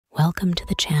Welcome to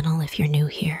the channel if you're new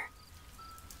here.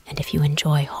 And if you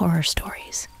enjoy horror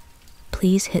stories,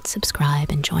 please hit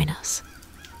subscribe and join us.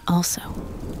 Also,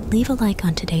 leave a like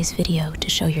on today's video to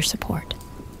show your support.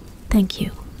 Thank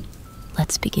you.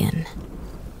 Let's begin.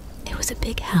 It was a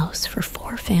big house for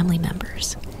 4 family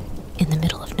members in the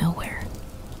middle of nowhere.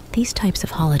 These types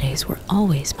of holidays were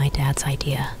always my dad's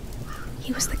idea.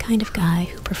 He was the kind of guy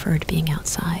who preferred being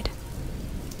outside.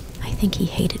 I think he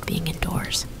hated being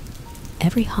indoors.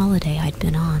 Every holiday I'd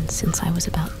been on since I was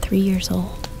about 3 years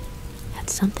old had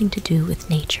something to do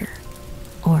with nature,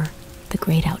 or the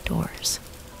great outdoors,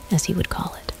 as he would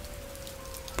call it.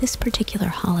 This particular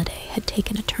holiday had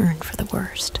taken a turn for the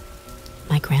worst.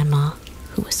 My grandma,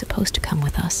 who was supposed to come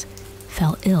with us,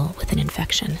 fell ill with an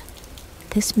infection.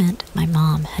 This meant my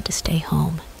mom had to stay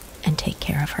home and take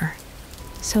care of her.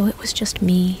 So it was just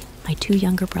me, my 2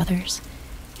 younger brothers,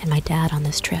 and my dad on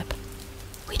this trip.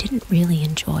 We didn't really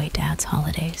enjoy Dad's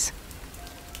holidays,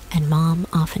 and Mom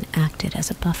often acted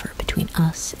as a buffer between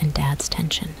us and Dad's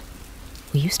tension.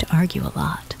 We used to argue a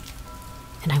lot,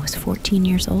 and I was 14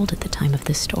 years old at the time of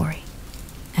this story.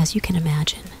 As you can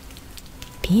imagine,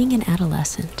 being an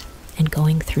adolescent and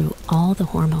going through all the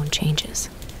hormone changes,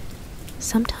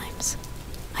 sometimes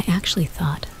I actually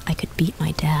thought I could beat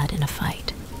my dad in a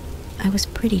fight. I was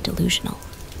pretty delusional.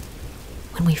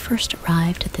 When we first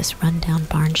arrived at this rundown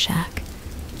barn shack,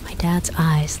 my dad's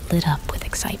eyes lit up with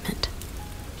excitement.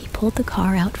 He pulled the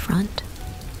car out front,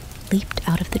 leaped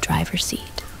out of the driver's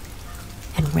seat,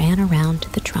 and ran around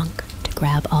to the trunk to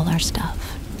grab all our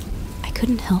stuff. I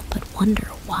couldn't help but wonder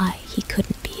why he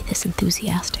couldn't be this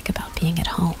enthusiastic about being at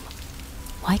home.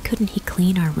 Why couldn't he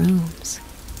clean our rooms,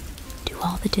 do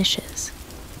all the dishes,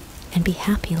 and be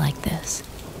happy like this,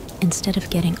 instead of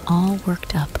getting all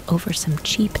worked up over some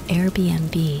cheap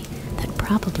Airbnb that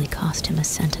probably cost him a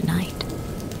cent a night?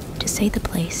 To say the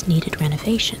place needed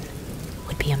renovation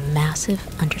would be a massive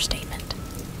understatement.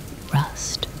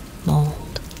 Rust,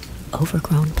 mold,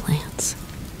 overgrown plants,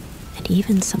 and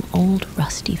even some old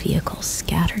rusty vehicles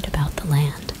scattered about the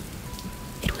land.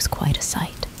 It was quite a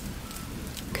sight.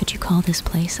 Could you call this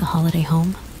place a holiday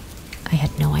home? I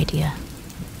had no idea.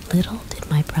 Little did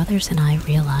my brothers and I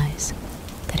realize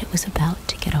that it was about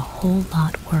to get a whole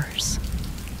lot worse.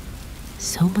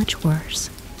 So much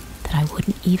worse that I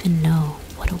wouldn't even know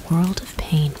what a world of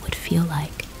pain would feel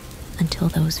like until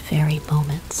those very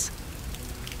moments.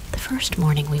 The first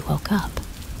morning we woke up,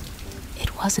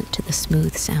 it wasn't to the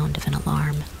smooth sound of an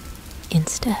alarm.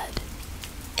 Instead,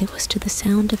 it was to the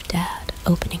sound of Dad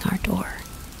opening our door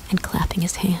and clapping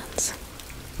his hands,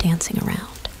 dancing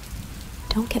around.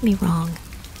 Don't get me wrong,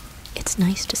 it's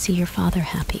nice to see your father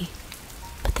happy,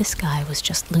 but this guy was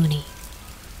just loony.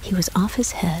 He was off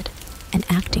his head and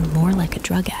acting more like a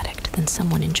drug addict than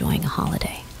someone enjoying a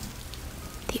holiday.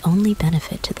 The only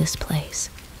benefit to this place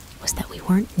was that we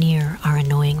weren't near our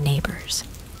annoying neighbors,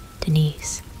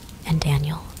 Denise and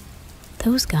Daniel.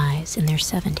 Those guys in their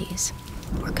 70s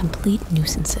were complete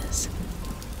nuisances.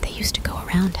 They used to go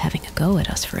around having a go at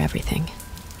us for everything.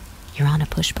 You're on a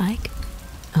push bike?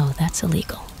 Oh, that's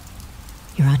illegal.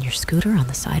 You're on your scooter on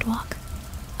the sidewalk?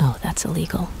 Oh, that's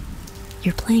illegal.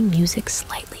 You're playing music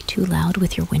slightly too loud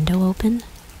with your window open?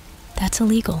 That's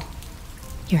illegal.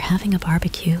 You're having a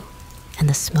barbecue and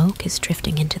the smoke is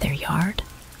drifting into their yard?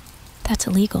 That's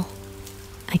illegal.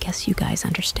 I guess you guys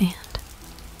understand.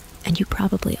 And you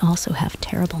probably also have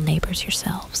terrible neighbors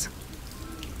yourselves.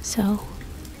 So,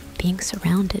 being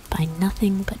surrounded by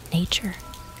nothing but nature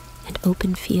and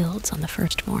open fields on the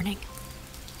first morning,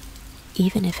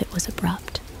 even if it was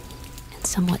abrupt and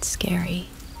somewhat scary,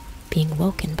 being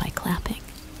woken by clapping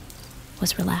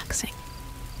was relaxing.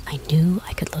 I knew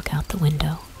I could look out the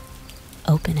window,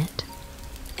 open it,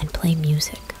 and play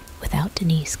music without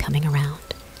Denise coming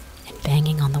around and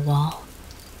banging on the wall,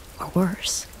 or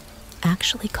worse,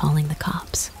 actually calling the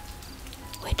cops,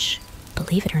 which,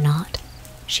 believe it or not,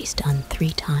 she's done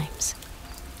 3 times.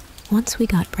 Once we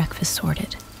got breakfast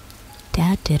sorted,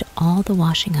 Dad did all the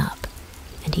washing up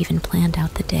and even planned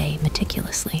out the day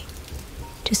meticulously.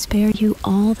 To spare you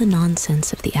all the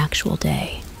nonsense of the actual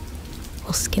day,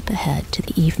 we'll skip ahead to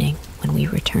the evening when we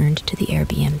returned to the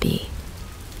Airbnb.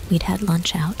 We'd had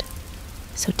lunch out,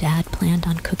 so Dad planned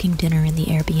on cooking dinner in the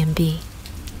Airbnb.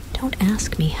 Don't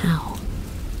ask me how,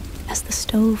 as the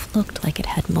stove looked like it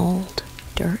had mold,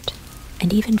 dirt,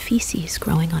 and even feces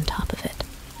growing on top of it.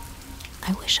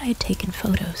 I wish I had taken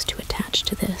photos to attach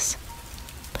to this,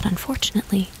 but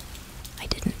unfortunately, I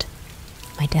didn't.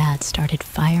 My dad started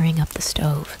firing up the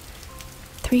stove,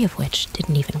 3 of which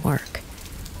didn't even work,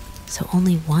 so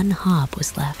only 1 hob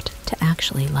was left to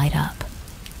actually light up.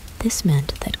 This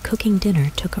meant that cooking dinner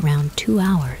took around 2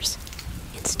 hours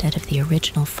instead of the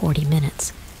original 40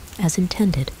 minutes, as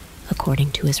intended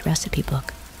according to his recipe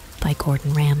book by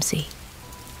Gordon Ramsay.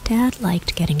 Dad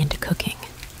liked getting into cooking,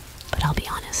 but I'll be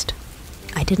honest,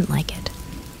 I didn't like it.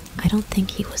 I don't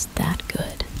think he was that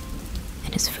good,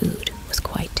 and his food was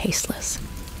quite tasteless.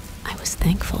 I was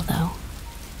thankful, though.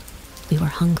 We were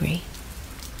hungry,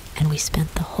 and we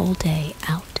spent the whole day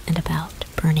out and about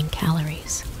burning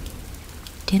calories.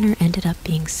 Dinner ended up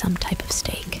being some type of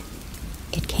steak.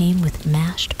 It came with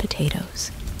mashed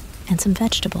potatoes and some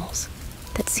vegetables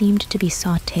that seemed to be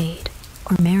sautéed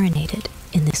or marinated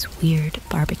in this weird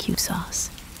barbecue sauce.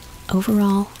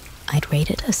 Overall, I'd rate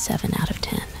it a 7 out of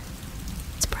 10.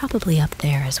 It's probably up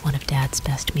there as one of Dad's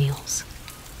best meals.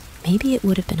 Maybe it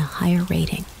would have been a higher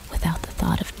rating without the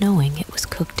thought of knowing it was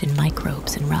cooked in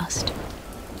microbes and rust.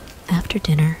 After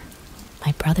dinner,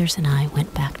 my brothers and I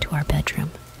went back to our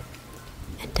bedroom,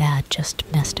 and Dad just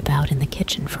messed about in the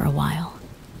kitchen for a while.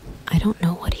 I don't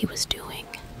know what he was doing,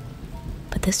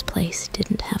 but this place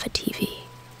didn't have a TV,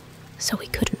 so we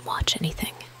couldn't watch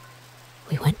anything.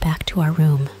 We went back to our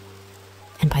room,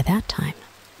 and by that time,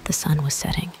 the sun was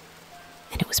setting,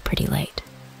 and it was pretty late.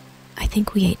 I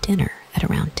think we ate dinner at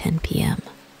around 10 p.m.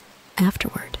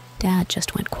 Afterward, Dad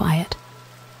just went quiet.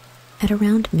 At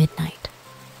around midnight,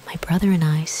 my brother and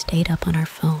I stayed up on our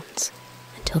phones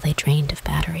until they drained of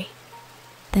battery.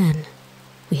 Then,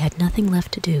 we had nothing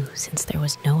left to do since there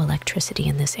was no electricity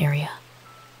in this area.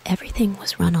 Everything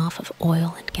was run off of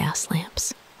oil and gas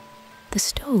lamps. The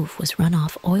stove was run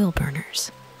off oil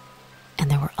burners,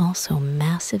 and there were also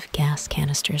massive gas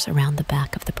canisters around the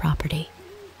back of the property.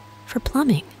 For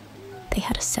plumbing, they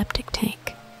had a septic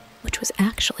tank, which was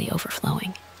actually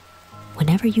overflowing.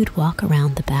 Whenever you'd walk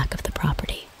around the back of the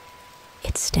property,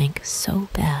 it stank so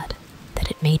bad that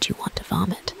it made you want to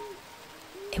vomit.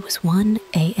 It was 1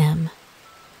 a.m.,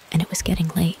 and it was getting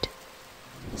late,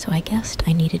 so I guessed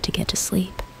I needed to get to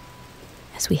sleep,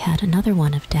 as we had another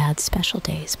one of Dad's special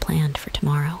days planned for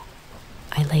tomorrow.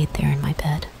 I laid there in my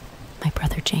bed, my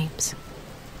brother James.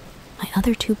 My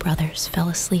other 2 brothers fell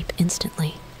asleep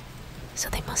instantly, so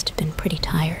they must have been pretty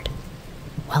tired.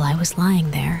 While I was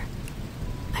lying there,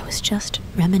 I was just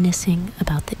reminiscing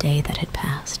about the day that had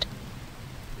passed,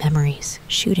 memories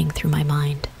shooting through my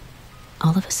mind.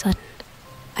 All of a sudden,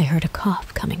 I heard a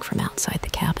cough coming from outside the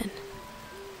cabin.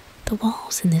 The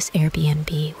walls in this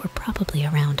Airbnb were probably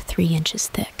around 3 inches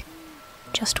thick,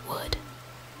 just wood.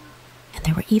 And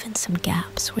there were even some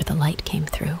gaps where the light came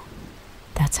through.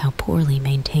 That's how poorly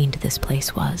maintained this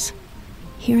place was.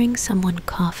 Hearing someone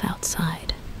cough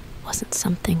outside wasn't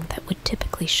something that would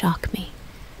typically shock me.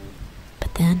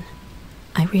 But then,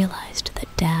 I realized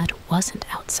that Dad wasn't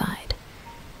outside,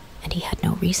 and he had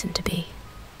no reason to be.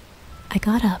 I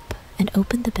got up and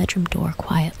opened the bedroom door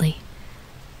quietly,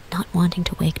 not wanting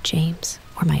to wake James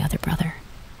or my other brother.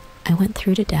 I went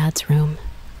through to Dad's room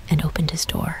and opened his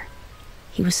door.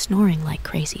 He was snoring like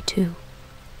crazy too.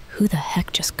 Who the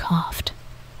heck just coughed?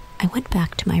 I went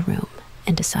back to my room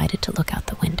and decided to look out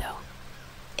the window.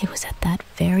 It was at that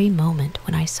very moment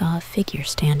when I saw a figure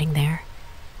standing there,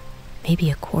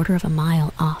 maybe a quarter of a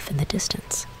mile off in the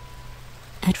distance.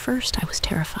 At first I was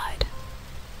terrified,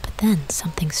 but then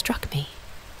something struck me.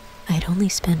 I had only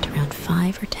spent around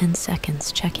 5 or 10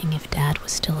 seconds checking if Dad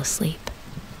was still asleep.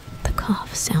 The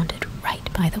cough sounded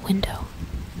right by the window.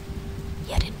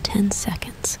 Yet in 10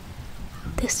 seconds,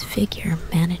 this figure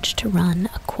managed to run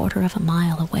a quarter of a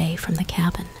mile away from the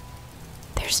cabin.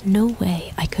 There's no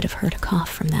way I could have heard a cough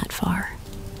from that far.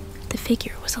 The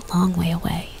figure was a long way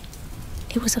away.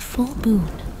 It was a full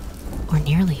moon, or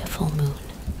nearly a full moon,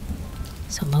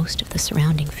 so most of the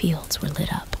surrounding fields were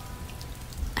lit up.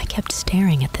 I kept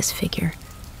staring at this figure,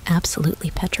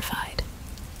 absolutely petrified.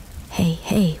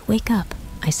 Hey, wake up,"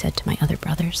 I said to my other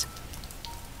brothers.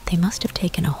 They must have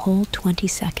taken a whole 20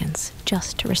 seconds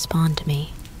just to respond to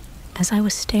me. As I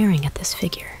was staring at this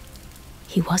figure,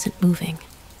 he wasn't moving,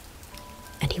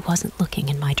 and he wasn't looking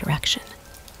in my direction.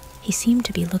 He seemed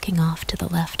to be looking off to the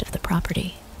left of the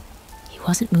property. He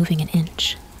wasn't moving an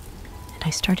inch, and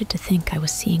I started to think I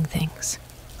was seeing things.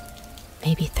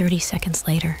 Maybe 30 seconds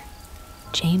later,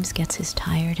 James gets his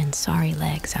tired and sorry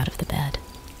legs out of the bed.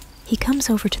 He comes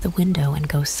over to the window and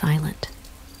goes silent.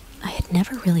 I had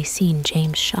never really seen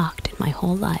James shocked in my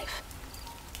whole life,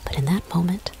 but in that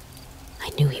moment, I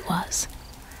knew he was.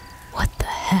 "What the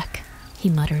heck?" he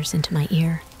mutters into my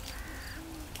ear.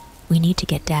 "We need to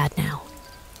get Dad now."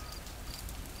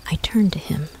 I turned to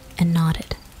him and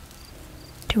nodded,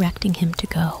 directing him to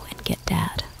go and get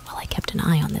Dad while I kept an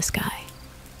eye on this guy.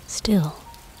 Still,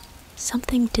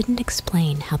 something didn't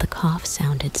explain how the cough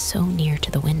sounded so near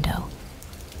to the window,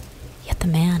 yet the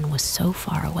man was so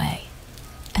far away.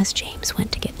 As James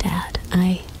went to get Dad,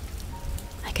 I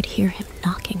could hear him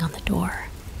knocking on the door,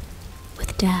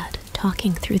 with Dad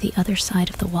talking through the other side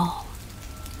of the wall.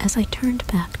 As I turned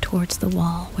back towards the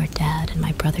wall where Dad and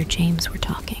my brother James were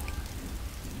talking,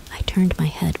 I turned my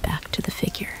head back to the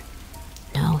figure.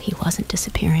 No, he wasn't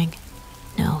disappearing.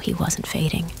 No, he wasn't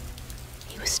fading.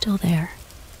 He was still there.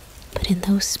 But in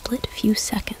those split few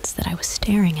seconds that I was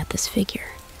staring at this figure,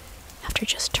 after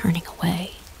just turning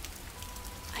away,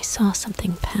 I saw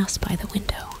something pass by the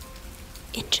window,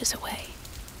 inches away.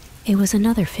 It was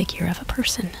another figure of a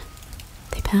person.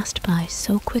 They passed by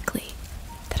so quickly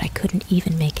that I couldn't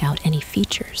even make out any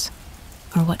features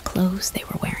or what clothes they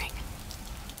were wearing.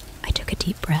 I took a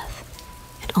deep breath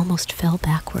and almost fell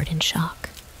backward in shock.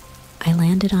 I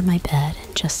landed on my bed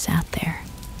and just sat there,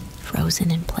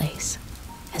 frozen in place,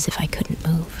 as if I couldn't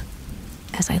move.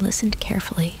 As I listened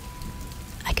carefully,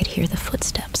 I could hear the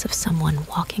footsteps of someone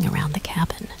walking around the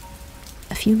cabin.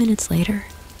 A few minutes later,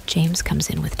 James comes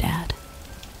in with Dad.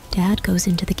 Dad goes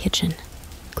into the kitchen,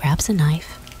 grabs a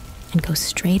knife, and goes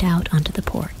straight out onto the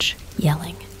porch,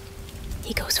 yelling.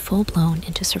 He goes full-blown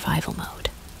into survival mode.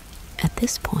 At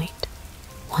this point,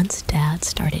 once Dad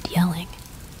started yelling,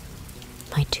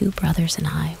 my two brothers and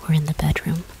I were in the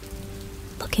bedroom,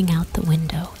 looking out the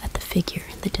window at the figure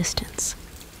in the distance,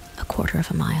 a quarter of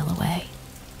a mile away.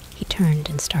 He turned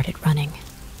and started running.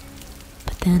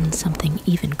 But then something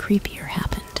even creepier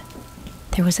happened.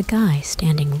 There was a guy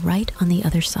standing right on the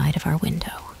other side of our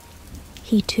window.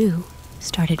 He, too,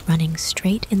 started running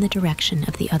straight in the direction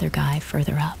of the other guy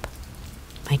further up.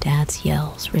 My dad's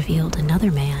yells revealed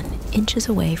another man inches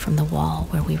away from the wall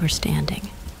where we were standing,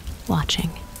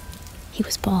 watching. He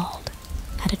was bald,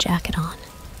 had a jacket on,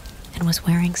 and was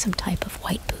wearing some type of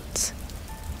white boots.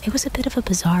 It was a bit of a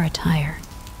bizarre attire,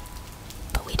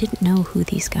 but we didn't know who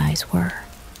these guys were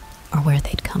or where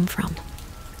they'd come from.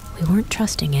 We weren't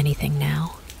trusting anything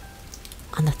now.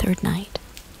 On the third night,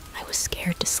 I was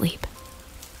scared to sleep.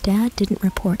 Dad didn't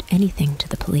report anything to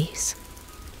the police.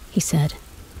 He said,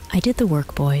 "I did the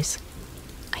work, boys.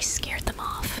 I scared them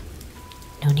off.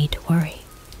 No need to worry.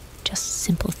 Just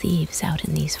simple thieves out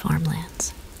in these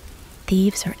farmlands.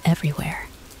 Thieves are everywhere.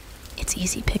 It's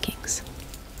easy pickings.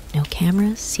 No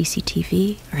cameras,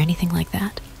 CCTV, or anything like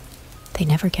that. They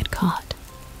never get caught.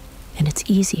 And it's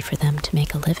easy for them to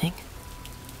make a living."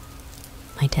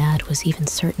 My dad was even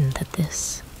certain that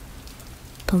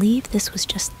believed this was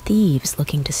just thieves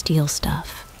looking to steal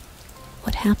stuff.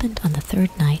 What happened on the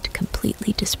third night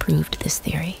completely disproved this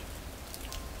theory.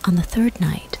 On the third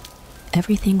night,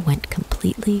 everything went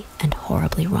completely and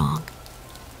horribly wrong.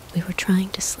 We were trying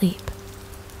to sleep,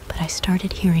 but I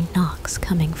started hearing knocks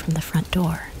coming from the front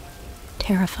door.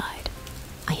 Terrified,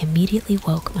 I immediately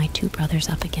woke my two brothers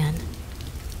up again,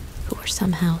 who were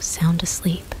somehow sound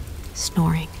asleep,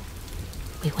 snoring.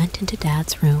 We went into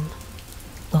Dad's room,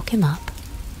 woke him up,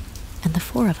 and the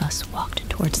four of us walked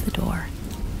towards the door.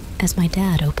 As my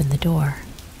dad opened the door,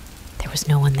 there was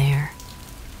no one there.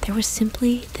 There was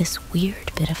simply this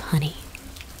weird bit of honey,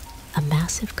 a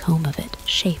massive comb of it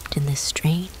shaped in this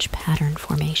strange pattern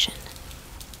formation.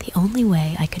 The only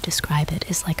way I could describe it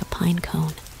is like a pine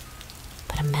cone,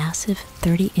 but a massive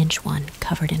 30-inch one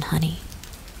covered in honey.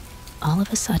 All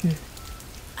of a sudden,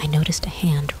 I noticed a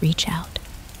hand reach out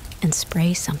and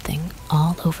spray something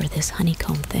all over this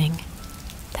honeycomb thing.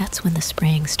 That's when the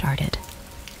spraying started.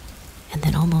 And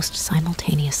then almost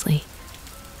simultaneously,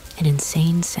 an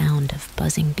insane sound of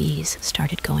buzzing bees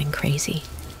started going crazy.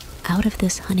 Out of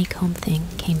this honeycomb thing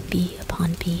came bee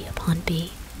upon bee upon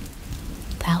bee.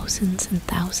 Thousands and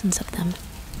thousands of them,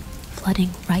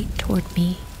 flooding right toward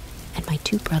me and my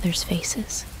two brothers'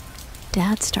 faces.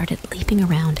 Dad started leaping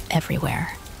around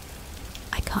everywhere.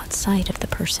 I caught sight of the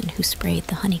person who sprayed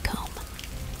the honeycomb.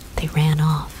 They ran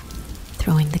off,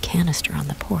 throwing the canister on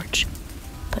the porch,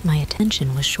 but my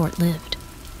attention was short-lived.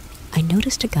 I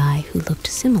noticed a guy who looked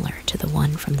similar to the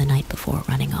one from the night before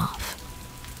running off.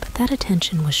 But that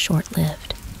attention was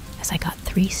short-lived, as I got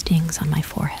 3 stings on my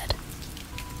forehead.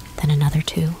 Then another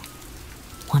 2,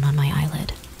 one on my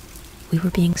eyelid. We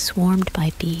were being swarmed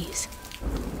by bees,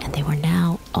 and they were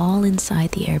now all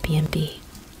inside the Airbnb.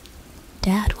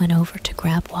 Dad went over to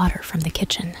grab water from the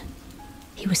kitchen.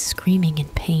 He was screaming in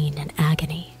pain and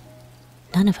agony.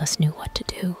 None of us knew what to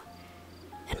do,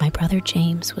 and my brother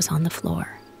James was on the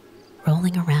floor,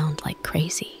 rolling around like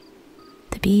crazy.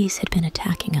 The bees had been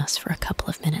attacking us for a couple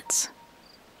of minutes.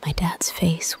 My dad's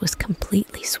face was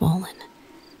completely swollen,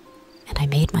 and I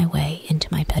made my way into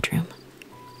my bedroom,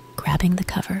 grabbing the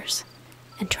covers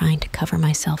and trying to cover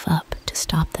myself up to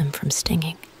stop them from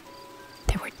stinging.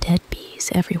 There were dead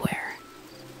bees everywhere.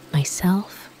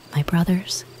 Myself My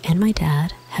brothers and my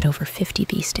dad had over 50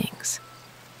 bee stings.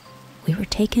 We were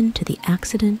taken to the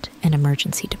accident and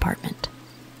emergency department.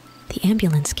 The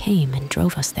ambulance came and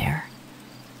drove us there.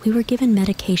 We were given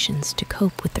medications to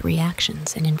cope with the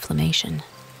reactions and inflammation.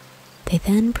 They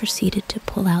then proceeded to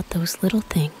pull out those little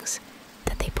things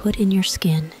that they put in your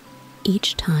skin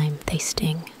each time they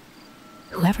sting.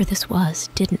 Whoever this was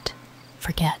didn't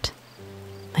forget.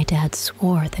 My dad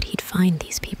swore that he'd find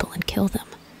these people and kill them,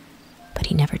 but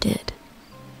he never did.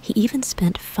 He even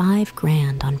spent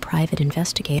 $5,000 on private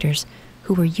investigators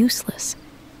who were useless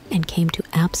and came to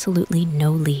absolutely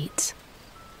no leads.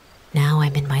 Now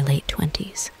I'm in my late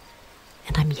 20s,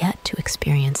 and I'm yet to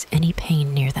experience any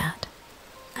pain near that.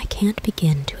 I can't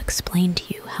begin to explain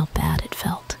to you how bad it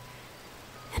felt,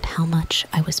 and how much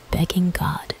I was begging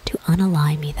God to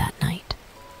unally me that night.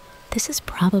 This is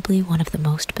probably one of the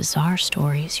most bizarre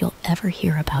stories you'll ever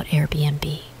hear about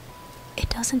Airbnb. It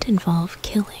doesn't involve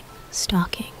killing,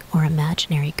 stalking, or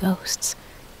imaginary ghosts,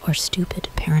 or stupid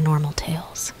paranormal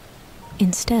tales.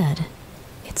 Instead,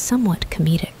 it's somewhat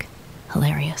comedic,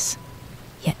 hilarious,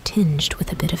 yet tinged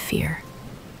with a bit of fear.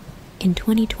 In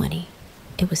 2020,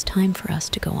 it was time for us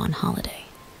to go on holiday.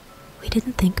 We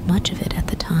didn't think much of it at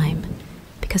the time,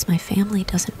 because my family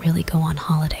doesn't really go on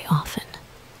holiday often.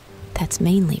 That's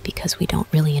mainly because we don't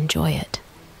really enjoy it.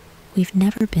 We've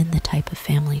never been the type of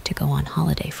family to go on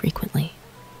holiday frequently.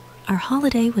 Our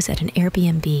holiday was at an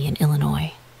Airbnb in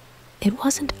Illinois. It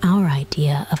wasn't our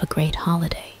idea of a great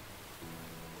holiday.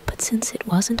 But since it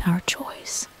wasn't our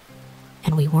choice,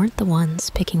 and we weren't the ones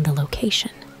picking the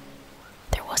location,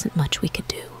 there wasn't much we could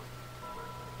do.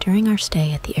 During our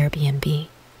stay at the Airbnb,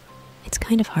 it's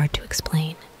kind of hard to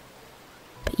explain,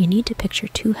 but you need to picture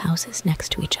two houses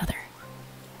next to each other,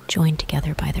 joined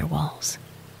together by their walls.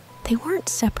 They weren't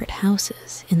separate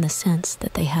houses in the sense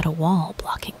that they had a wall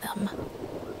blocking them.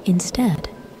 Instead,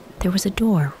 there was a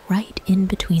door right in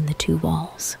between the two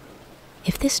walls.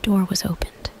 If this door was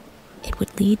opened, it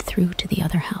would lead through to the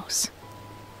other house.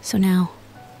 So now,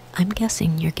 I'm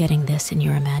guessing you're getting this in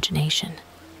your imagination.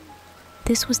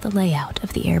 This was the layout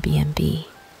of the Airbnb.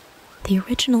 The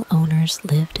original owners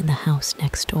lived in the house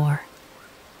next door,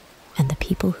 and the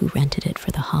people who rented it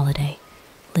for the holiday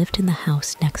lived in the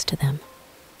house next to them,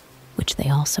 which they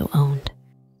also owned.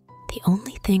 The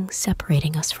only thing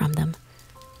separating us from them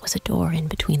was a door in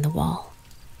between the wall,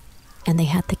 and they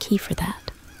had the key for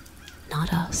that,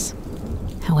 not us.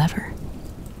 However,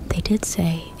 they did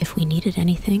say if we needed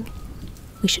anything,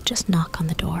 we should just knock on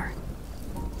the door.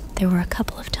 There were a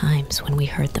couple of times when we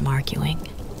heard them arguing.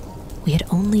 We had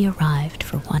only arrived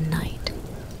for one night,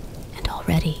 and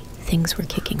already things were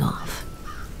kicking off.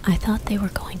 I thought they were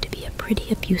going to be a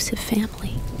pretty abusive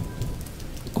family,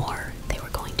 or they were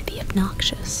going to be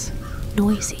obnoxious,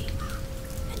 noisy,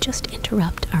 and just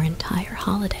interrupt our entire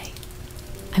holiday.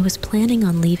 I was planning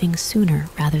on leaving sooner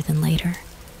rather than later,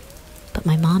 but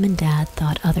my mom and dad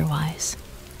thought otherwise,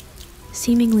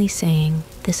 seemingly saying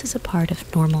this is a part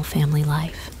of normal family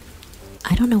life.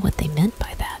 I don't know what they meant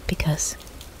by that because,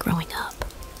 growing up,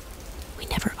 we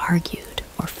never argued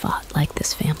or fought like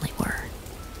this family were.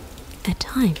 At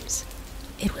times,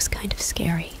 it was kind of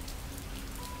scary,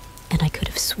 and I could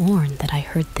have sworn that I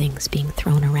heard things being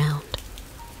thrown around.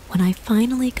 When I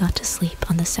finally got to sleep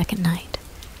on the second night,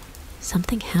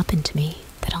 something happened to me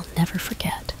that I'll never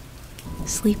forget.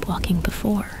 Sleepwalking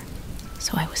before,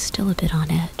 so I was still a bit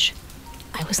on edge.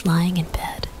 I was lying in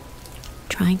bed,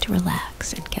 trying to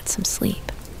relax and get some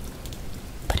sleep.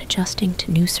 But adjusting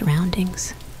to new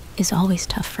surroundings is always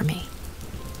tough for me.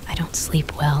 I don't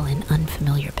sleep well in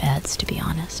unfamiliar beds, to be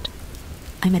honest.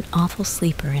 I'm an awful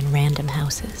sleeper in random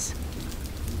houses.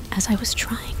 As I was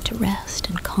trying to rest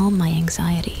and calm my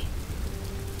anxiety,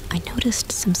 I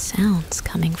noticed some sounds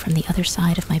coming from the other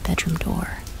side of my bedroom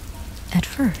door. At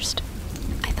first,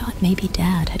 I thought maybe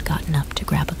Dad had gotten up to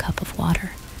grab a cup of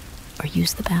water or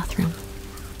use the bathroom.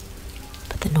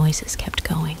 But the noises kept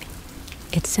going.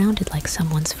 It sounded like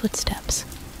someone's footsteps,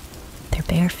 their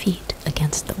bare feet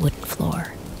against the wooden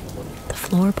floor. The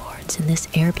floorboards in this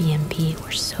Airbnb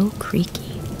were so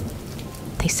creaky.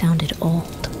 They sounded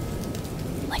old,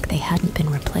 like they hadn't been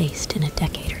replaced in a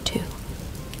decade or two.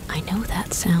 I know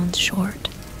that sounds short,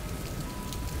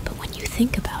 but when you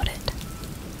think about it,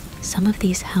 some of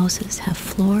these houses have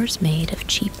floors made of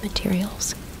cheap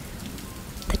materials,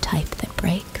 the type that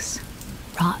breaks,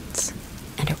 rots,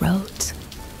 and erodes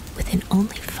within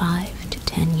only 5 to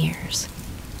 10 years.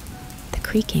 The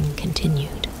creaking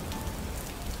continued,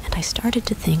 and I started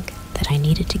to think that I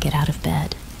needed to get out of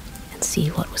bed and see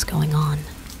what was going on.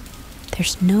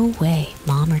 There's no way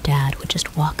Mom or Dad would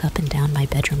just walk up and down my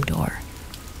bedroom door,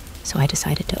 so I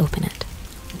decided to open it.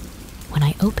 When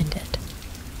I opened it,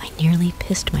 I nearly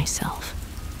pissed myself,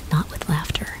 not with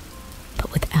laughter,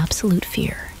 but with absolute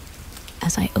fear.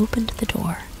 As I opened the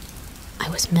door, I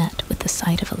was met with the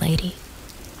sight of a lady.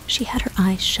 She had her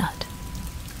eyes shut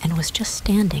and was just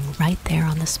standing right there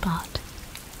on the spot.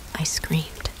 I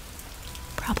screamed,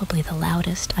 probably the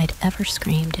loudest I'd ever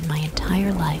screamed in my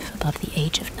entire life above the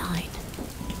age of 9.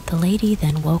 The lady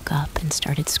then woke up and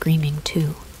started screaming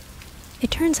too. It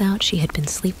turns out she had been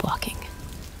sleepwalking.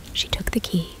 She took the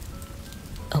key,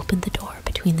 opened the door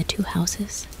between the 2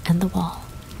 houses and the wall,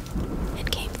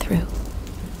 and came through,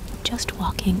 just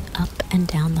walking up and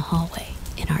down the hallway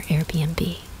in our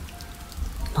Airbnb.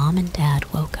 Mom and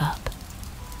Dad woke up,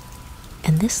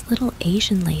 and this little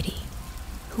Asian lady,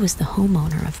 who was the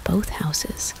homeowner of both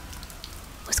houses,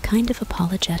 was kind of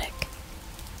apologetic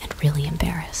and really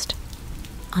embarrassed.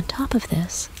 On top of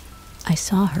this, I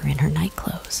saw her in her night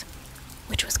clothes,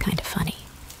 which was kind of funny.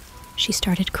 She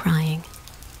started crying,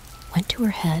 went to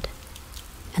her head,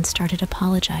 and started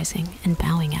apologizing and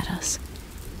bowing at us,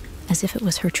 as if it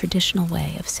was her traditional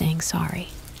way of saying sorry.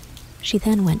 She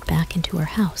then went back into her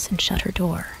house and shut her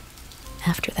door.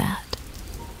 After that,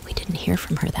 we didn't hear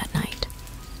from her that night.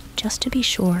 Just to be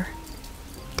sure,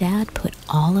 Dad put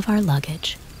all of our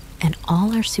luggage and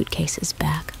all our suitcases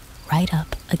back right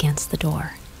up against the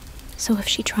door. So if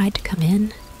she tried to come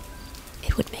in,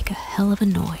 it would make a hell of a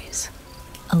noise,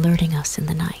 alerting us in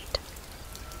the night.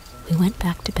 We went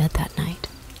back to bed that night,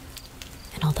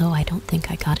 and although I don't think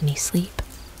I got any sleep,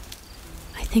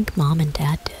 I think Mom and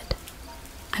Dad did.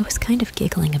 I was kind of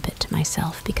giggling a bit to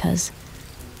myself because,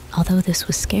 although this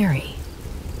was scary,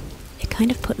 it kind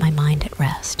of put my mind at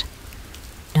rest,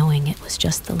 knowing it was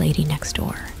just the lady next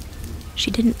door.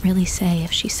 She didn't really say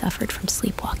if she suffered from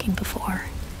sleepwalking before,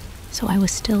 so I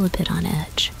was still a bit on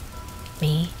edge.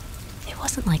 Me, it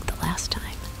wasn't like the last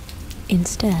time.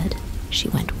 Instead, she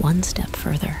went one step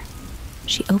further.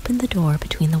 She opened the door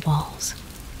between the walls,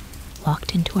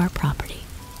 walked into our property,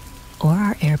 or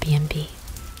our Airbnb,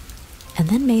 and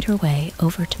then made her way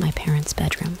over to my parents'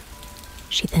 bedroom.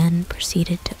 She then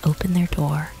proceeded to open their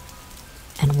door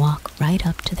and walk right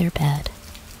up to their bed,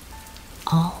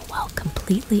 all while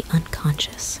completely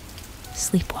unconscious,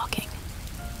 sleepwalking.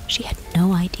 She had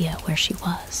no idea where she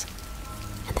was,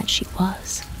 and that she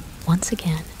was, once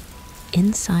again,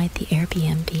 inside the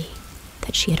Airbnb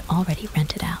that she had already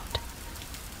rented out.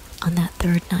 On that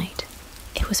third night,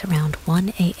 it was around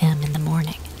 1 a.m. in the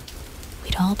morning.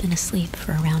 We'd all been asleep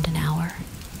for around an hour,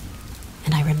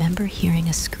 and I remember hearing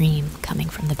a scream coming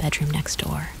from the bedroom next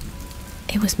door.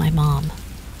 It was my mom.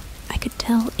 I could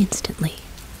tell instantly.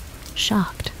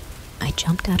 Shocked, I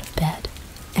jumped out of bed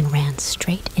and ran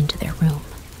straight into their room.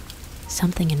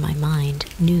 Something in my mind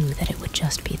knew that it would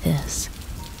just be this.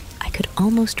 I could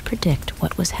almost predict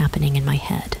what was happening in my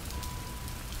head.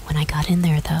 When I got in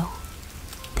there, though,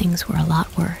 things were a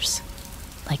lot worse.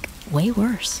 Like, way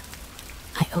worse.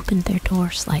 I opened their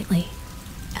door slightly,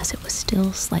 as it was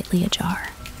still slightly ajar.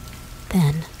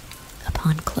 Then,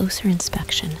 upon closer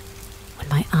inspection, when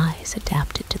my eyes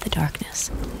adapted to the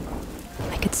darkness,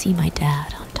 I could see my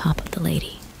dad on top of the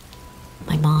lady,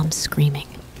 my mom screaming,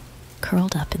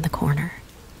 curled up in the corner.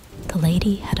 The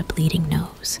lady had a bleeding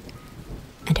nose,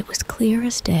 and it was clear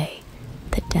as day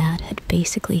that Dad had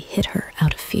basically hit her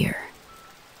out of fear.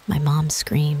 My mom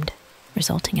screamed,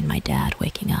 resulting in my dad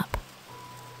waking up.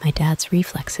 My dad's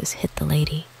reflexes hit the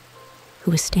lady,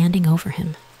 who was standing over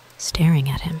him, staring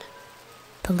at him.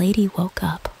 The lady woke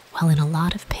up while in a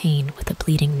lot of pain with a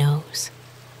bleeding nose.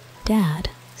 Dad,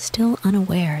 still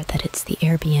unaware that it's the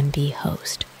Airbnb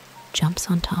host, jumps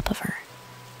on top of her,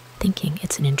 thinking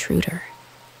it's an intruder.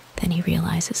 Then he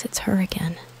realizes it's her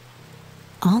again.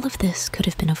 All of this could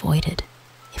have been avoided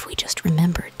if we just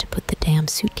remembered to put the damn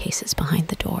suitcases behind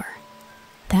the door.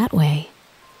 That way,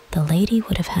 the lady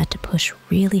would have had to push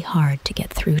really hard to get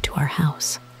through to our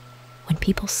house. When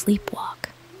people sleepwalk,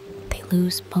 they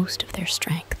lose most of their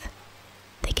strength.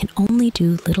 They can only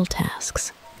do little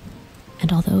tasks.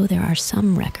 And although there are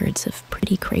some records of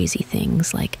pretty crazy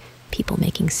things like people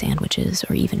making sandwiches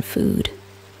or even food,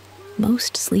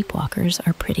 most sleepwalkers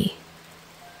are pretty,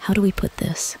 how do we put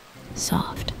this,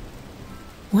 soft.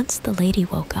 Once the lady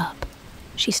woke up,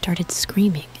 she started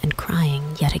screaming and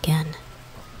crying yet again.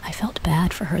 I felt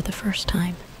bad for her the first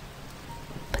time,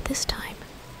 but this time,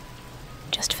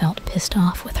 just felt pissed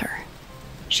off with her.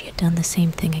 She had done the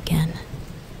same thing again.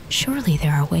 Surely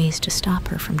there are ways to stop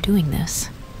her from doing this.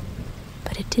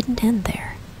 But it didn't end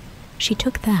there. She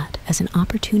took that as an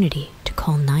opportunity to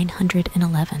call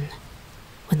 911.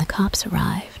 When the cops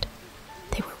arrived,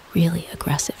 they were really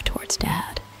aggressive towards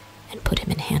Dad and put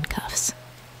him in handcuffs.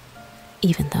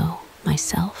 Even though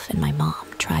myself and my mom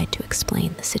tried to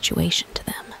explain the situation to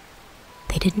them.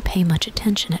 They didn't pay much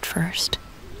attention at first.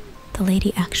 The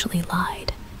lady actually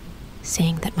lied,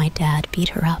 saying that my dad beat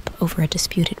her up over a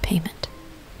disputed payment.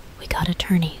 We got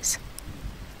attorneys,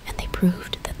 and they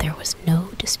proved that there was no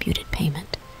disputed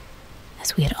payment,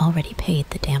 as we had already paid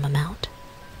the damn amount.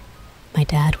 My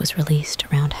dad was released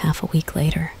around half a week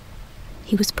later.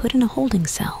 He was put in a holding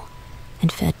cell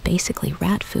and fed basically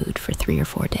rat food for 3 or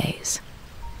 4 days.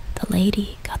 The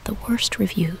lady got the worst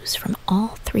reviews from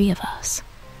all 3 of us.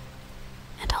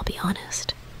 And I'll be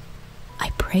honest, I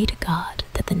pray to God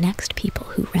that the next people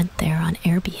who rent there on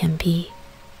Airbnb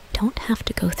don't have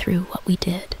to go through what we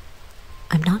did.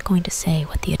 I'm not going to say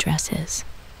what the address is.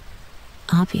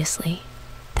 Obviously,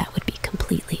 that would be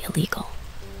completely illegal.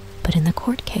 But in the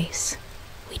court case,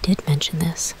 we did mention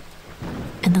this,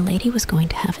 and the lady was going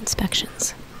to have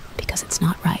inspections, because it's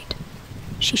not right.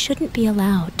 She shouldn't be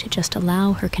allowed to just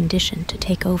allow her condition to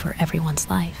take over everyone's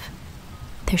life.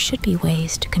 There should be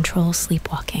ways to control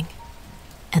sleepwalking,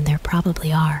 and there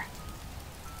probably are.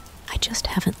 I just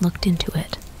haven't looked into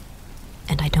it,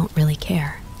 and I don't really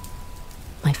care.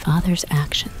 My father's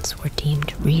actions were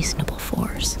deemed reasonable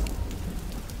force,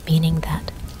 meaning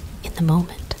that, in the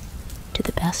moment, to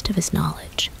the best of his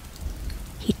knowledge,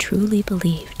 he truly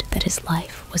believed that his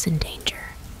life was in danger.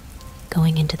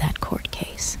 Going into that court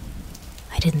case,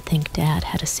 I didn't think Dad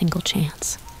had a single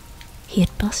chance. He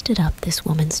had busted up this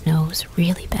woman's nose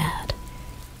really bad,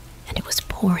 and it was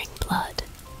pouring blood.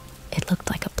 It looked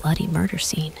like a bloody murder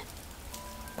scene.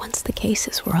 Once the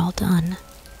cases were all done,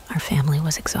 our family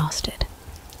was exhausted.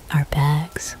 Our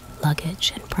bags,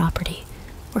 luggage, and property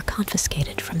were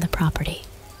confiscated from the property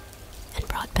and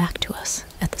brought back to us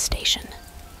at the station.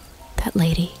 That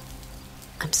lady,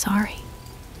 I'm sorry,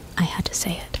 I had to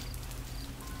say it.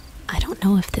 I don't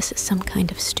know if this is some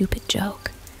kind of stupid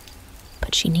joke,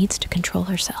 but she needs to control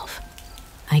herself.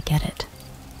 I get it.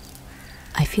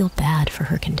 I feel bad for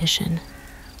her condition,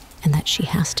 and that she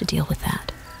has to deal with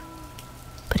that.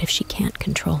 But if she can't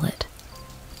control it,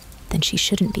 then she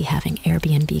shouldn't be having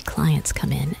Airbnb clients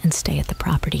come in and stay at the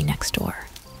property next door.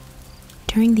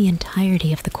 During the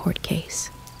entirety of the court case,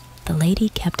 the lady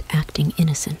kept acting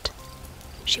innocent.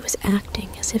 She was acting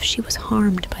as if she was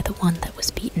harmed by the one that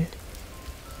was beaten,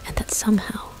 and that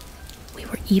somehow we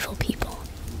were evil people.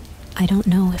 I don't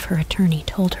know if her attorney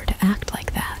told her to act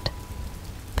like that,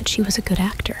 but she was a good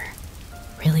actor,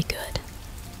 really good.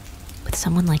 With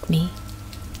someone like me,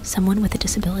 someone with a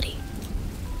disability,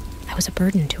 I was a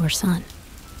burden to her son,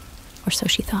 or so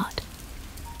she thought.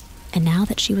 And now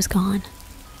that she was gone,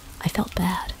 I felt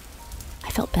bad. I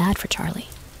felt bad for Charlie,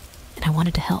 and I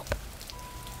wanted to help.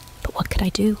 But what could I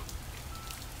do?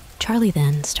 Charlie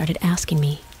then started asking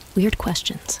me weird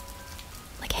questions,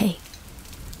 like, hey,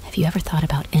 have you ever thought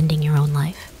about ending your own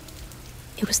life?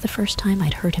 It was the first time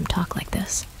I'd heard him talk like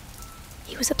this.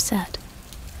 He was upset,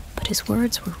 but his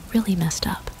words were really messed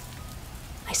up.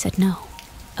 I said no,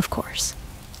 of course.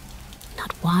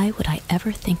 Not why would I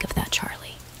ever think of that,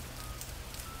 Charlie?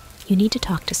 You need to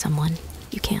talk to someone.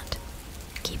 You can't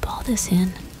keep all this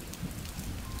in.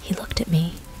 He looked at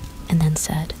me and then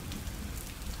said,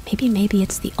 maybe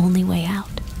it's the only way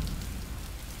out.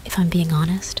 If I'm being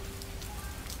honest,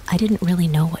 I didn't really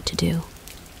know what to do.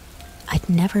 I'd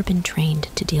never been trained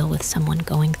to deal with someone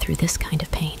going through this kind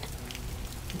of pain.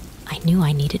 I knew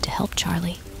I needed to help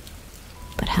Charlie,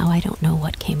 but how I don't know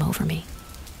what came over me.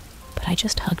 But I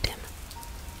just hugged him.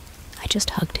 I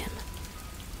just hugged him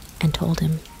and told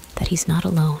him that he's not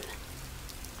alone,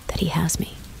 that he has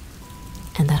me,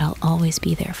 and that I'll always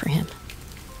be there for him.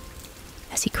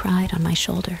 As he cried on my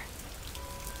shoulder,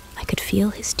 I could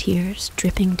feel his tears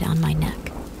dripping down my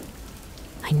neck.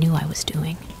 I knew I was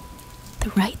doing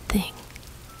the right thing.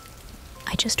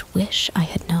 I just wish I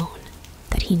had known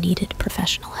that he needed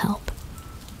professional help.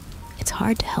 It's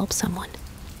hard to help someone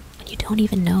when you don't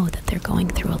even know that they're going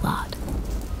through a lot,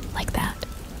 like that.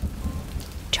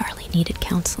 Charlie needed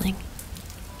counseling.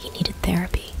 He needed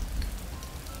therapy.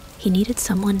 He needed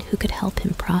someone who could help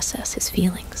him process his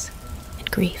feelings and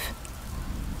grief.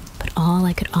 But all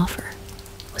I could offer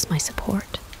was my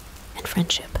support and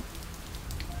friendship.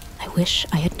 I wish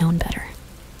I had known better.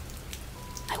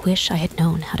 I wish I had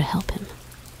known how to help him.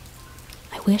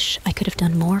 I wish I could have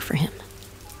done more for him.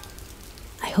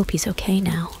 I hope he's okay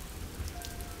now.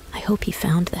 I hope he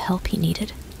found the help he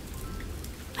needed.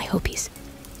 I hope he's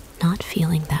not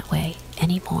feeling that way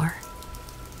anymore.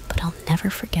 But I'll never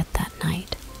forget that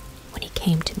night when he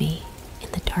came to me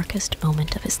in the darkest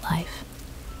moment of his life.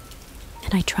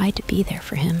 And I tried to be there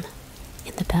for him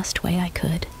in the best way I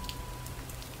could,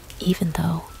 even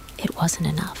though it wasn't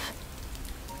enough.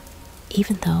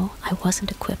 even though I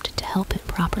wasn't equipped to help him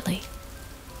properly.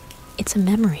 It's a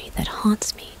memory that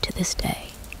haunts me to this day,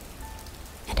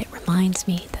 and it reminds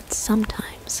me that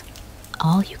sometimes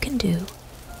all you can do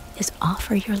is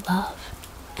offer your love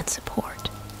and support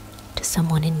to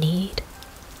someone in need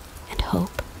and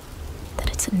hope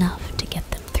that it's enough to get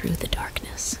them through the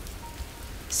darkness.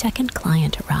 Second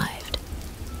client arrived,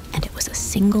 and it was a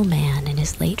single man in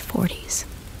his late 40s.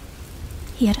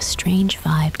 He had a strange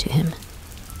vibe to him,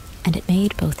 and it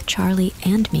made both Charlie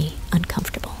and me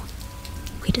uncomfortable.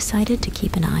 We decided to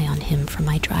keep an eye on him from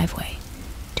my driveway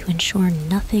to ensure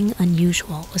nothing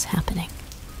unusual was happening.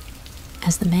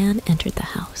 As the man entered the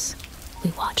house, we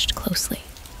watched closely.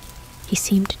 He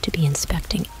seemed to be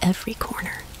inspecting every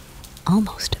corner,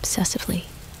 almost obsessively.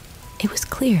 It was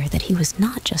clear that he was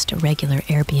not just a regular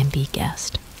Airbnb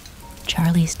guest.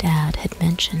 Charlie's dad had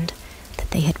mentioned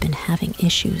that they had been having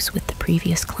issues with the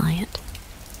previous client,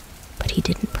 but he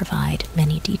didn't provide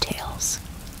many details.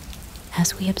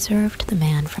 As we observed the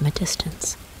man from a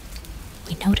distance,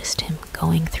 we noticed him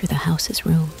going through the house's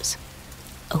rooms,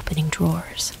 opening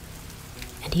drawers,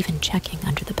 and even checking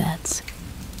under the beds.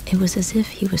 It was as if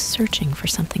he was searching for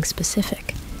something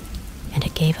specific, and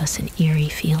it gave us an eerie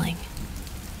feeling.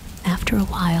 After a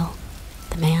while,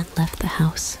 the man left the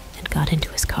house and got into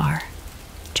his car.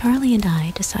 Charlie and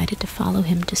I decided to follow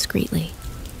him discreetly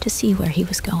to see where he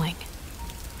was going.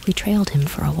 We trailed him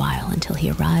for a while until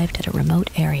he arrived at a remote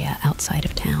area outside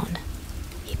of town.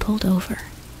 He pulled over,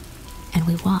 and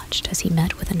we watched as he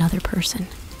met with another person,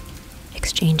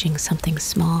 exchanging something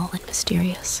small and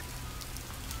mysterious.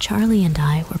 Charlie and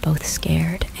I were both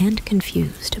scared and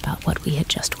confused about what we had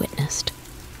just witnessed.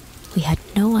 We had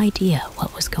no idea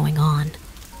what was going on,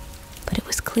 but it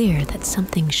was clear that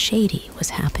something shady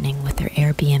was happening with their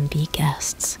Airbnb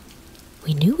guests.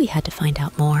 We knew we had to find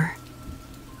out more.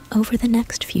 Over the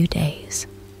next few days,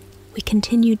 we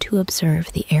continued to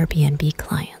observe the Airbnb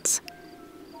clients,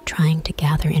 trying to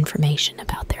gather information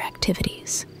about their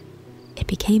activities. It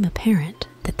became apparent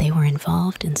that they were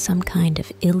involved in some kind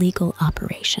of illegal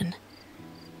operation,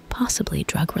 possibly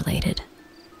drug-related.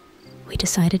 We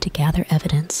decided to gather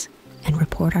evidence and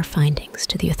report our findings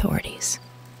to the authorities.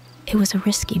 It was a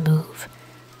risky move,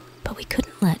 but we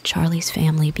couldn't let Charlie's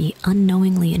family be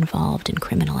unknowingly involved in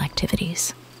criminal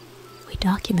activities. We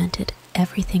documented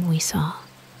everything we saw,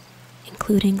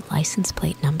 including license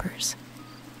plate numbers,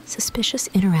 suspicious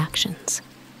interactions,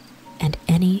 and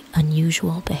any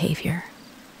unusual behavior.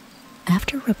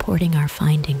 After reporting our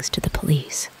findings to the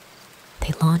police,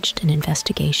 they launched an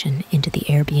investigation into the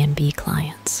Airbnb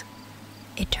clients.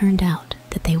 It turned out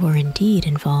that they were indeed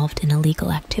involved in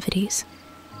illegal activities,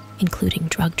 including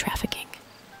drug trafficking.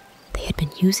 They had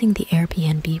been using the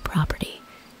Airbnb property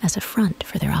as a front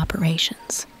for their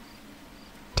operations,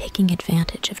 taking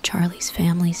advantage of Charlie's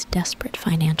family's desperate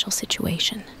financial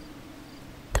situation.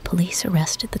 The police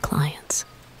arrested the clients,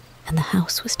 and the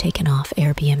house was taken off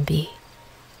Airbnb.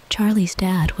 Charlie's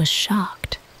dad was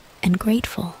shocked and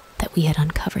grateful that we had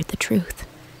uncovered the truth,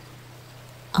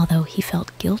 although he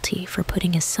felt guilty for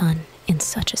putting his son in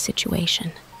such a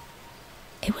situation.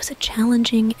 It was a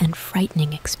challenging and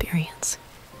frightening experience,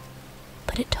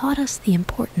 but it taught us the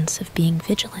importance of being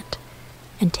vigilant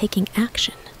and taking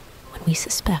action when we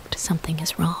suspect something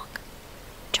is wrong.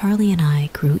 Charlie and I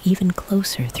grew even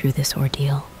closer through this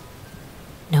ordeal,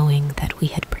 knowing that we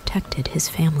had protected his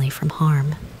family from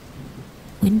harm.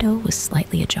 Window was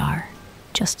slightly ajar,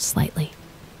 just slightly.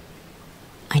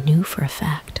 I knew for a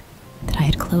fact that I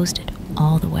had closed it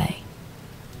all the way.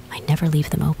 I never leave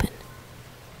them open,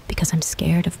 because I'm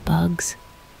scared of bugs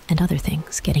and other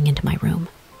things getting into my room.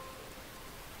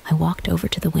 I walked over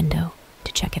to the window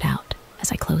to check it out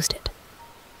as I closed it.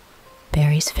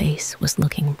 Barry's face was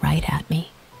looking right at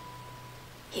me.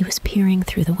 He was peering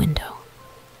through the window.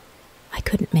 I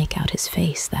couldn't make out his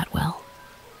face that well,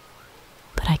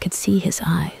 but I could see his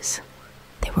eyes.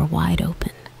 They were wide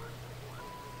open,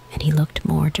 and he looked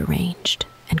more deranged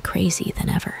and crazy than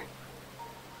ever.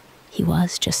 He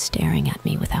was just staring at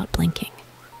me without blinking.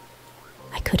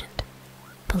 I couldn't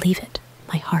believe it.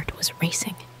 My heart was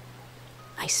racing.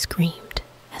 I screamed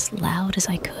as loud as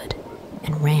I could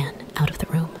and ran out of the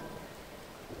room.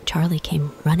 Charlie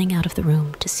came running out of the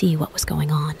room to see what was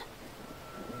going on.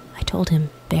 I told him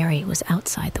Barry was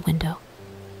outside the window,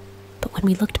 but when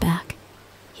we looked back,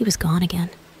 he was gone again.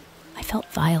 I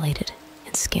felt violated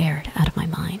and scared out of my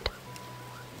mind.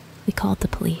 We called the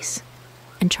police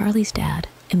and Charlie's dad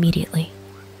immediately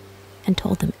and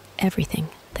told them everything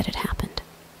that had happened.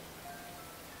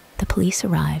 The police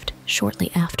arrived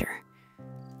shortly after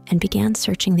and began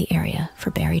searching the area for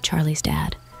Barry. Charlie's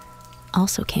dad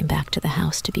also came back to the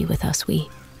house to be with us. We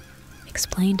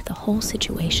explained the whole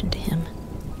situation to him,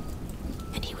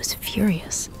 and he was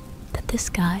furious that this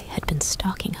guy had been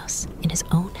stalking us in his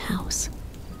own house.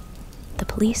 The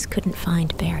police couldn't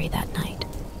find Barry that night,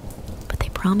 but they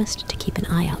promised to keep an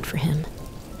eye out for him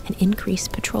and increase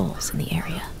patrols in the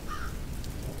area.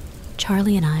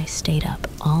 Charlie and I stayed up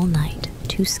all night,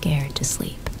 too scared to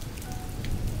sleep.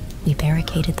 We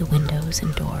barricaded the windows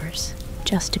and doors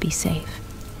just to be safe.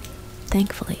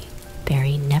 Thankfully,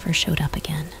 Barry never showed up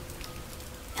again,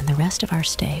 and the rest of our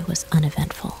stay was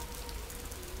uneventful.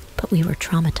 But we were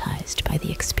traumatized by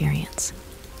the experience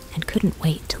and couldn't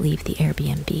wait to leave the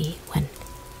Airbnb when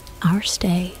our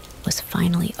stay was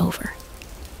finally over.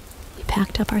 We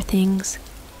packed up our things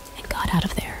and got out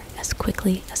of there as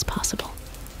quickly as possible.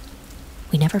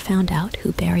 We never found out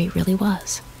who Barry really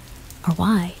was or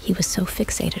why he was so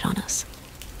fixated on us.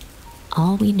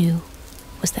 All we knew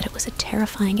was that it was a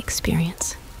terrifying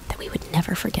experience that we would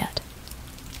never forget,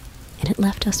 and it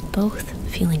left us both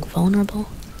feeling vulnerable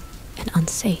and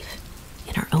unsafe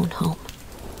in our own home.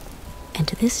 And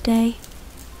to this day,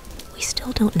 we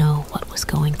still don't know what was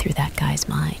going through that guy's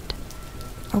mind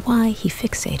or why he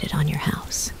fixated on your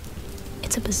house.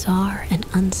 It's a bizarre and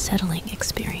unsettling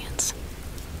experience,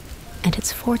 and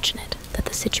it's fortunate that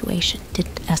the situation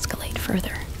didn't escalate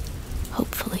further.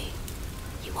 Hopefully,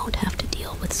 you won't have to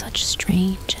deal with such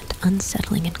strange and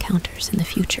unsettling encounters in the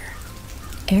future.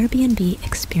 Airbnb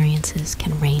experiences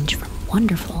can range from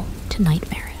wonderful to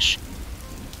nightmarish,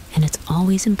 and it's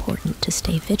always important to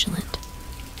stay vigilant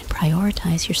and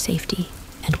prioritize your safety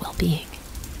and well-being.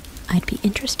 I'd be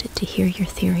interested to hear your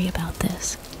theory about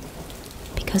this,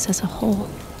 because as a whole,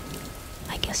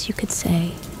 I guess you could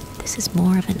say this is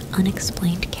more of an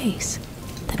unexplained case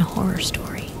than a horror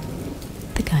story.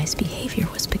 The guy's behavior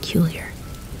was peculiar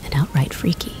and outright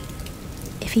freaky.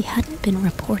 If he hadn't been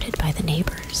reported by the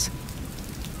neighbors,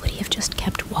 would he have just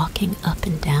kept walking up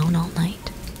and down all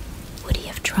night? Would he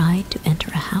have tried to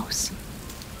enter a house?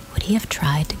 Would he have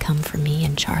tried to come for me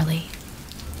and Charlie?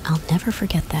 I'll never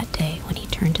forget that day when he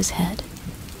turned his head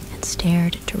and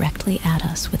stared directly at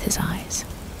us with his eyes.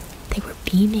 They were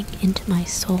beaming into my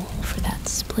soul for that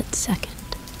split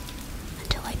second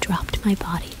until I dropped my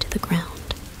body to the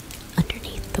ground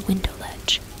underneath the window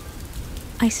ledge.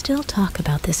 I still talk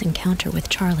about this encounter with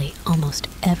Charlie almost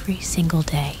every single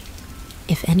day.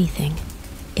 If anything,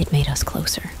 it made us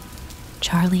closer.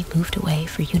 Charlie moved away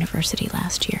for university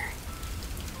last year,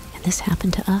 and this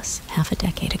happened to us half a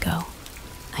decade ago.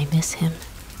 I miss him,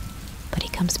 but he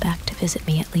comes back to visit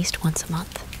me at least once a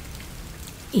month,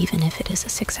 even if it is a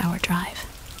 6-hour drive.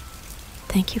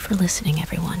 Thank you for listening,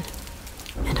 everyone.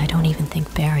 And I don't even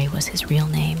think Barry was his real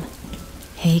name.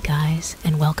 Hey guys,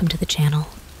 and welcome to the channel.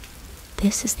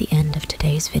 This is the end of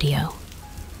today's video,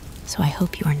 so I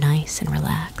hope you are nice and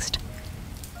relaxed,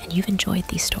 and you've enjoyed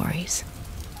these stories.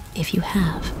 If you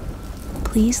have,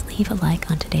 please leave a like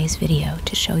on today's video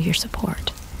to show your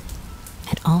support,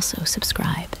 and also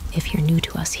subscribe if you're new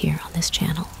to us here on this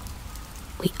channel.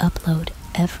 We upload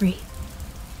every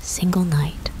single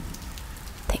night.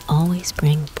 They always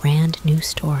bring brand new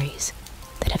stories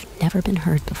that have never been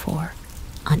heard before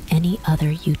on any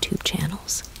other YouTube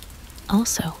channels.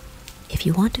 Also, if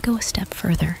you want to go a step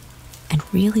further and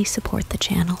really support the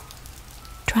channel,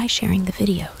 try sharing the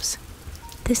videos.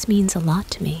 This means a lot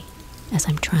to me, as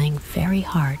I'm trying very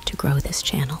hard to grow this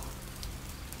channel.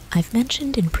 I've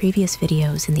mentioned in previous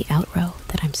videos in the outro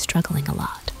that I'm struggling a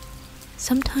lot.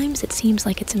 Sometimes it seems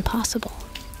like it's impossible.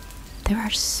 There are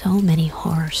so many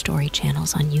horror story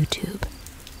channels on YouTube,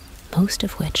 most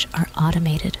of which are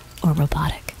automated or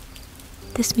robotic.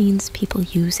 This means people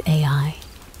use AI,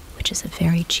 which is a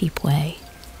very cheap way,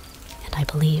 and I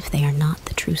believe they are not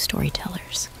the true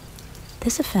storytellers.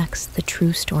 This affects the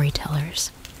true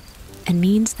storytellers and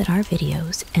means that our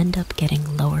videos end up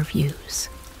getting lower views.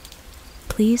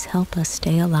 Please help us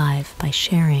stay alive by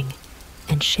sharing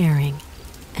and sharing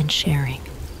and sharing.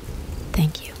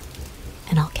 Thank you,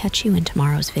 and I'll catch you in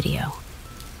tomorrow's video.